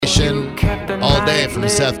play it from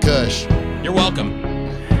Seth Cush. You're welcome.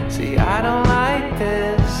 See, I don't like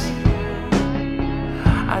this.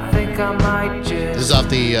 I think I might just. This is off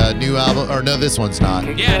the new album. Or no, this one's not.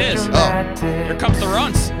 Yeah, it is. Oh. Here comes the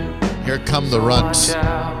runts. Here come the runts. Cause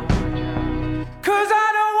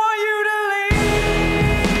I don't want you to leave.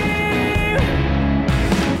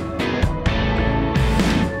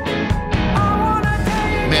 I wanna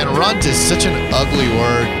tell you. Man, runt is such an ugly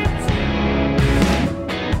word.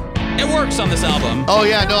 It works on this album. Oh,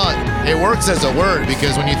 yeah, no, it works as a word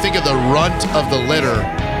because when you think of the runt of the litter,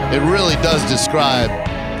 it really does describe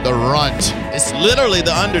the runt. It's literally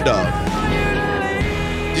the underdog.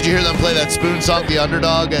 Did you hear them play that Spoon song, The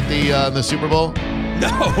Underdog, at the Super Bowl? No.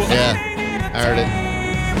 Yeah, I heard it.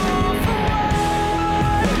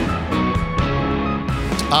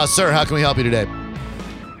 Sir, how can we help you today?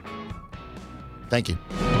 Thank you.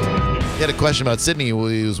 He had a question about Sydney. He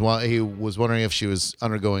was wondering if she was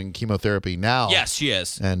undergoing chemotherapy now. Yes, she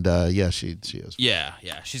is. And yeah, she is. Yeah.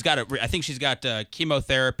 She's got I think she's got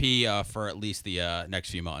chemotherapy for at least the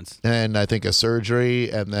next few months. And I think a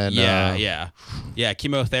surgery, and then Yeah,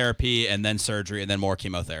 chemotherapy, and then surgery, and then more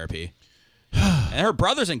chemotherapy. And her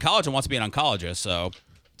brother's in college and wants to be an oncologist, so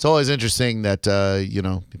it's always interesting that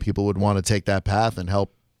people would want to take that path and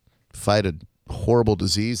help fight a horrible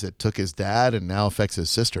disease that took his dad and now affects his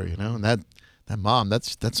sister. And that mom,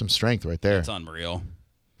 that's some strength right there. it's unreal.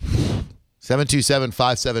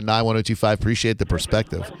 727-579-1025. Appreciate the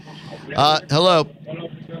perspective. Hello.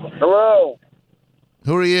 Hello.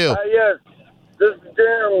 Who are you? Yes, this is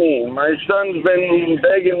Jeremy. My son's been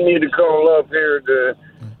begging me to call up here to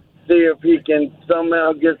see if he can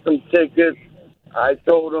somehow get some tickets. I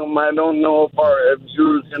told him I don't know if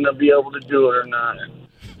Drew's going to be able to do it or not.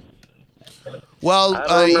 Well,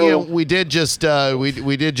 I don't know. we did just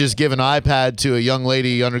we did just give an iPad to a young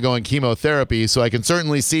lady undergoing chemotherapy, so I can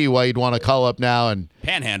certainly see why you'd want to call up now and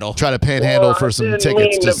Panhandle. try to panhandle Well, for I some didn't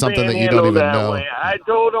tickets mean to something that you don't even panhandle that know. way. I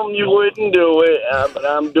told him you wouldn't do it, but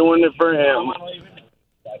I'm doing it for him.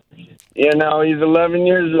 He's 11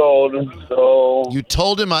 years old, so You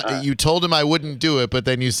told him I wouldn't do it, but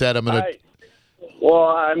then you said I'm gonna.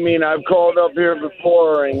 I've called up here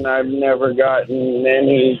before, and I've never gotten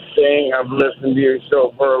anything. I've listened to your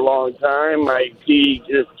show for a long time. He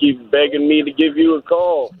just keeps begging me to give you a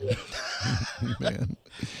call. Man.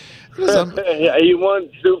 He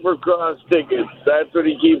wants Supercross tickets. That's what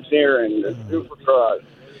he keeps hearing, the Supercross.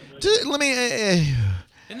 Let me.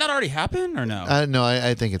 Didn't that already happen or no? No,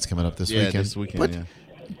 I think it's coming up this weekend. This weekend, But, yeah.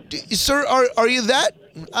 Sir, are you that?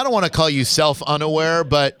 I don't want to call you self-unaware,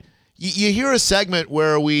 but you hear a segment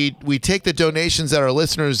where we take the donations that our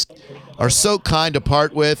listeners are so kind to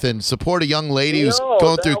part with and support a young lady who's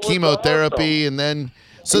going through chemotherapy, awesome. and then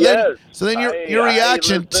Yes. your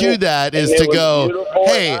reaction to that is and to it was go, beautiful,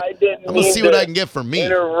 hey, and I didn't I'm gonna mean see what to I can get for me.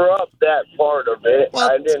 Interrupt that part of it.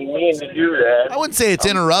 Well, I didn't mean to do that. I wouldn't say it's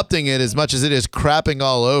interrupting it as much as it is crapping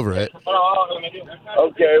all over it.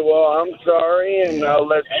 Okay, well, I'm sorry, and I'll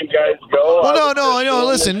let you guys go. Well, no.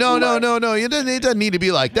 Listen, no. It doesn't need to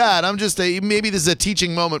be like that. I'm just maybe this is a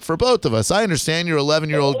teaching moment for both of us. I understand your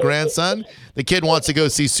 11-year-old grandson. The kid wants to go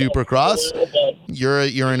see Supercross.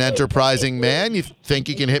 You're an enterprising man. You think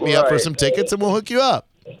you can hit me up for some tickets, and we'll hook you up.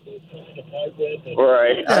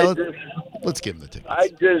 Right. Yeah, let's give him the tickets. I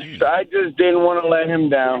just didn't want to let him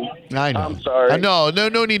down. I know. I'm sorry.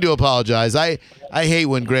 No need to apologize. I hate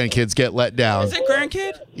when grandkids get let down. Is it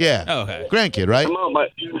grandkid? Yeah. Oh, okay. Grandkid, right? Come on, my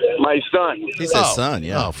son. He's his son,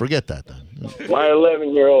 yeah. Oh, forget that then. My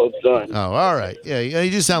 11-year-old son. Oh, all right. Yeah, you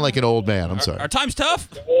just sound like an old man. I'm sorry. Our time's tough.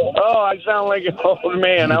 Oh, I sound like an old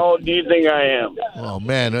man. How old do you think I am? Oh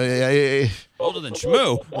man, Older than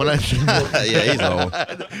Shmoo. when I Yeah, he's old.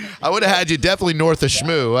 I would have had you definitely north of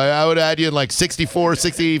Shmoo. I would have had you in like 64,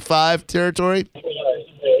 65 territory.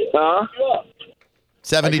 Huh?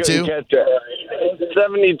 72. I couldn't catch that.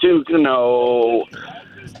 72. No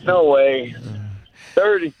way.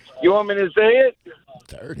 30. You want me to say it?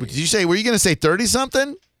 30. Did you say? Were you going to say 30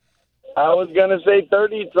 something? I was gonna say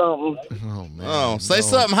 30-something. Oh man. Oh, say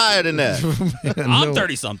something higher than that. I'm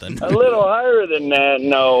 30-something. A little higher than that.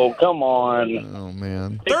 No, come on. Oh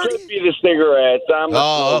man. It could be the cigarettes. I'm a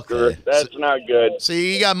smoker. okay. That's not good. So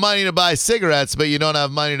you got money to buy cigarettes, but you don't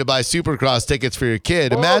have money to buy Supercross tickets for your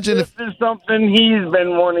kid. Imagine this is something he's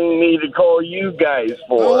been wanting me to call you guys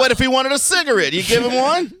for. Well, what if he wanted a cigarette? You give him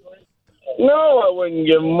one? No, I wouldn't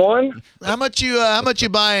give him one. how much you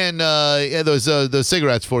buying those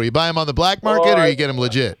cigarettes for? You buy them on the black market, or you get them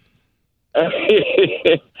legit? I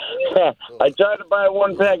try to buy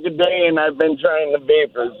one pack a day, and I've been trying the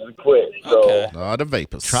vapors to quit. So Okay. Oh, the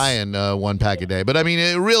vapors. Trying one pack a day, but I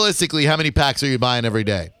mean, realistically, how many packs are you buying every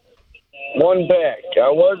day? 1 pack. I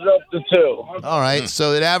was up to 2. All right,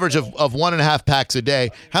 so an average of 1.5 packs a day.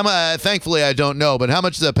 How much? Thankfully, I don't know, but how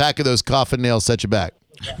much does a pack of those coffin nails set you back?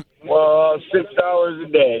 Well, $6 a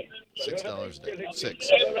day. $6 a day. 6.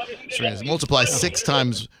 So multiply 6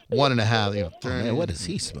 times 1.5. You know, Man, what does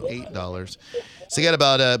he smoke? $8. So you got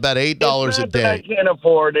about $8 It's a not that I day. can't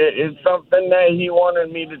afford it. It's something that he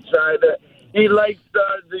wanted me to try to. He likes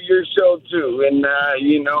your show too, and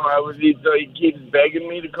he keeps begging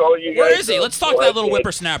me to call you guys. Where is he? up. Let's talk to that little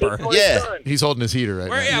whippersnapper. It's my Yeah. son. He's holding his heater right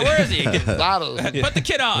Where now. is he? Put the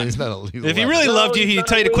kid on. He's not a If he really No, loved you, he's he'd not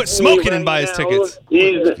tell you to with quit me smoking right and buy his now. tickets.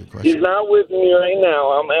 He's not with me right now.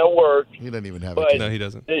 I'm at work. He doesn't even have a But- kid. No, he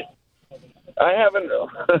doesn't. I haven't.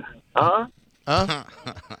 Huh? Huh?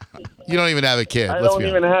 You don't even have a kid. I Let's don't be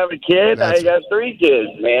even honest. have a kid. That's I got 3 kids,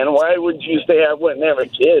 man. Why would you say I wouldn't have a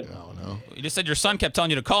kid? Oh, no. You just said your son kept telling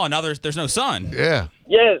you to call, and now there's no son. Yeah.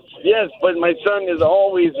 Yes, but my son is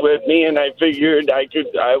always with me, and I figured I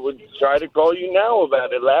would try to call you now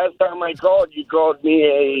about it. Last time I called, you called me.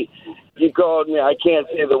 I can't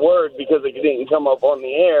say the word because it didn't come up on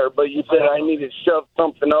the air, but you said I need to shove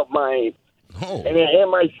something up my. Oh.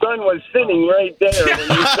 And my son was sitting right there when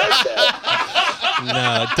you said that.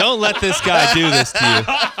 No, don't let this guy do this to you.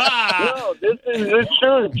 No, this is the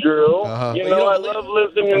truth, Drew. Uh-huh. I love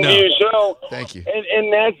listening to your show. Thank you.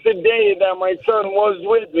 And that's the day that my son was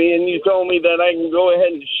with me, and you told me that I can go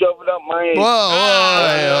ahead and shove it up my.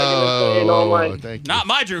 Whoa. Thank you. Not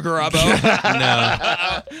my Drew Garabo. No,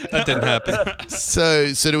 that didn't happen.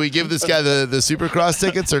 So do we give this guy the Supercross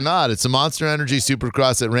tickets or not? It's a Monster Energy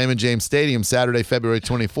Supercross at Raymond James Stadium, Saturday, February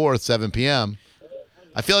 24th, 7 p.m.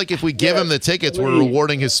 I feel like if we give him the tickets, we're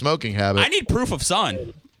rewarding his smoking habit. I need proof of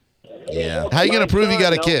son. Yeah. How you going to prove you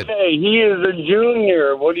got a kid? Okay, he is a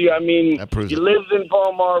junior. What do you? I mean, That proves he it. lives in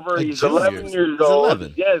Palm Harbor. A He's junior. 11 years He's old.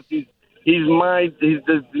 11. Yes, he's my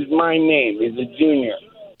name. He's a junior.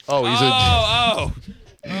 Oh, he's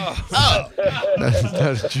Oh. a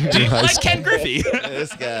junior high Like school. Ken Griffey.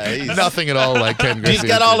 This guy, he's Nothing at all like Ken Griffey. he's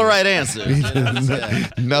got all the right answers.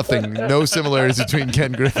 Nothing. No similarities between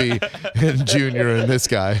Ken Griffey and Junior and this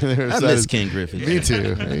guy. I miss King Griffey. Me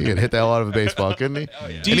too. He could hit the hell out of a baseball, couldn't he?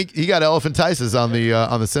 And he got elephantiasis on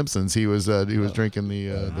the Simpsons. He was drinking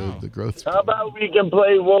the growth. How about we can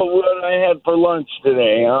play what I had for lunch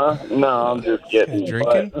today, huh? No, I'm just kidding.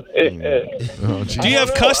 Drinking? But- Oh, geez. Do you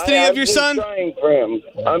have custody of your son? I'm just trying for him.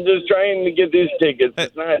 I'm just trying to get these tickets.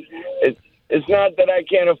 It's not that I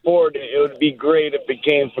can't afford it. It would be great if it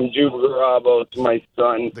came from Drew Garabo to my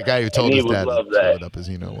son. The guy who told and he his would dad love to blow that. it up as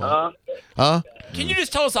you know what. Huh? Can you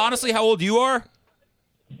just tell us honestly how old you are?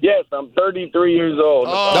 Yes, I'm 33 years old.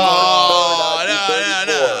 Oh,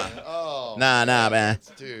 Nah, man.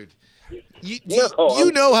 dude. You No,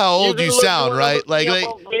 know how old can you look sound, me right? up Like,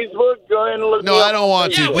 on Facebook. Go ahead and look no, me I up don't on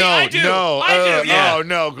want to. Yeah, No, I do. no. I do, yeah. Oh,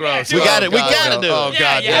 no, gross. We got Oh, it. We God, gotta no. do it. Oh,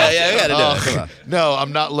 God, Yeah, Yeah, we gotta do it. Come on. No,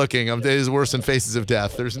 I'm not looking. It is worse than Faces of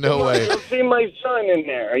Death. There's no way. You'll see my son in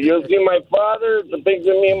there. You'll see my father, the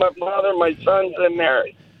picture of me and my father. My son's in there.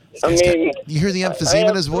 I mean, You hear the I emphysema in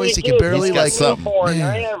have his voice? He three can kids. barely He's got like. something. Newborn.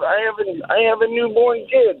 Man. I have a newborn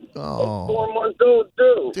kid. Oh. 4 months old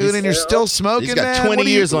too. Dude, and you're still smoking, He's got man? 20 What are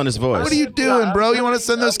you- years on his voice. What are you doing, bro? You want to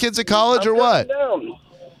send those kids to college or what?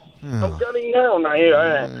 I'm cutting down.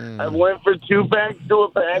 I went for 2 packs to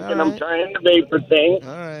a pack, and I'm right. trying the vapor thing. All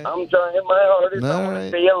right. I'm trying my hardest. I All want right. to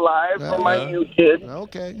stay alive for my new kid.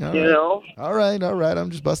 Okay. All You right. know. All right. I'm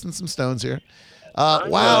just busting some stones here. I know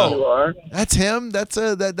you Wow. are. That's him. That's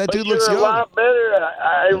that But dude you're looks a young. lot better.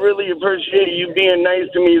 I really appreciate you being nice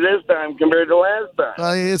to me this time compared to last time.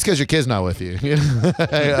 It's because your kid's not with you.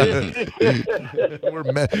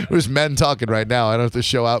 We're just men talking right now. I don't have to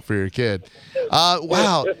show out for your kid.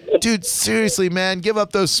 Wow, dude, seriously, man, give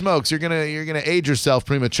up those smokes. You're gonna age yourself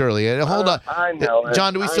prematurely. And hold on, I know it.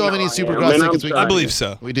 John. Do we still have any I know I am, Supercross and I'm tickets? I believe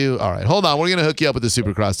so. We do. All right, hold on. We're gonna hook you up with the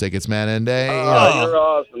Supercross tickets, man. And Oh, you're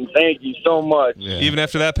awesome. Thank you so much. Even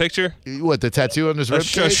after that picture? what, the tattoo on his A, rib?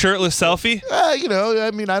 a shirtless selfie?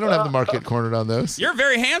 I mean, I don't have the market cornered on those. You're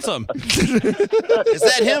very handsome. Is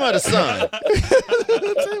that him or the son?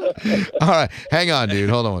 All right, hang on, dude.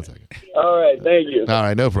 Hold on one second. All right. Thank you. All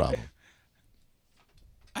right, no problem.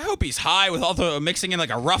 I hope he's high with all the mixing in like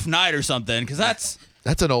a rough night or something, because that's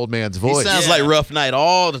That's an old man's He voice. sounds Yeah. like Rough Night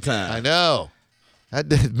all the I time. know.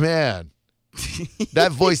 Man.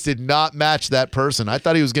 That voice did not match that person. I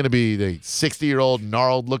thought he was going to be the 60-year-old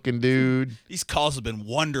gnarled looking dude. these calls have been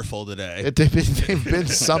wonderful today. They've been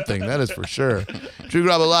something, that is for sure. Drew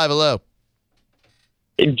Garabo live, hello.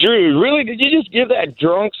 Hey, Drew, really? Did you just give that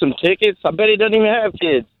drunk some tickets? I bet he doesn't even have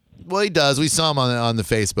kids. Well, he does. We saw him on the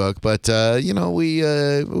Facebook, but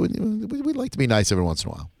we like to be nice every once in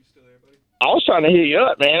a while. trying to hit you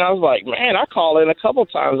up, man. I was like, man, I called in a couple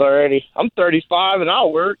times already. I'm 35 and I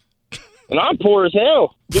work, and I'm poor as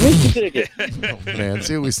hell. Give me some tickets. Oh, man,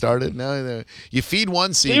 see what we started? Now you feed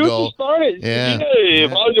one See what you seagull. started. Yeah.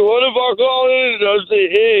 If what if I call in and I say,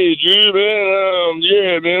 hey, Drew, man,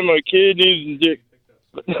 yeah, man, my kid needs a dick.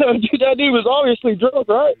 Dude, that dude was obviously drunk,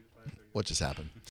 right? What just happened?